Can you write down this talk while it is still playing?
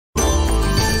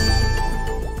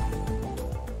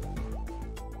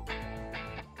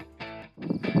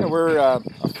we're a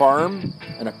farm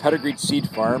and a pedigreed seed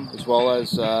farm, as well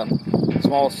as a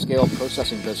small-scale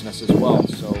processing business as well.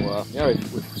 So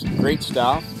we've some great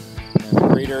staff and a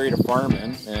great area to farm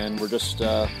in, and we're just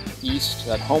east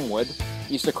at Homewood,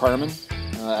 east of Carman,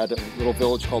 at a little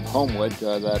village called Homewood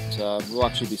that we'll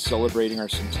actually be celebrating our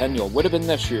centennial. Would have been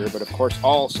this year, but of course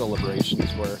all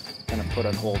celebrations were kind of put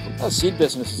on hold. The seed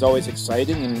business is always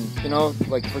exciting, and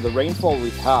like for the rainfall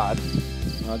we've had,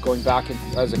 going back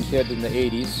as a kid in the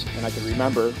 80s, and I can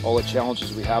remember all the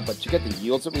challenges we have, but to get the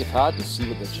yields that we've had, to see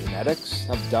what the genetics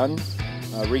have done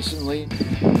recently,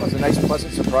 it was a nice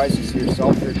pleasant surprise to see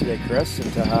yourself here today, Chris,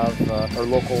 and to have our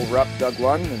local rep Doug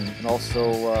Lunn, and also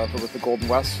with the Golden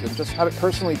West, and just have it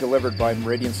personally delivered by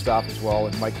Meridian staff as well,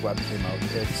 and Mike Webb came out.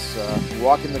 It's you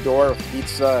walk in the door with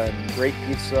pizza and great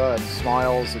pizza and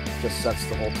smiles, it just sets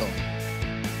the whole tone.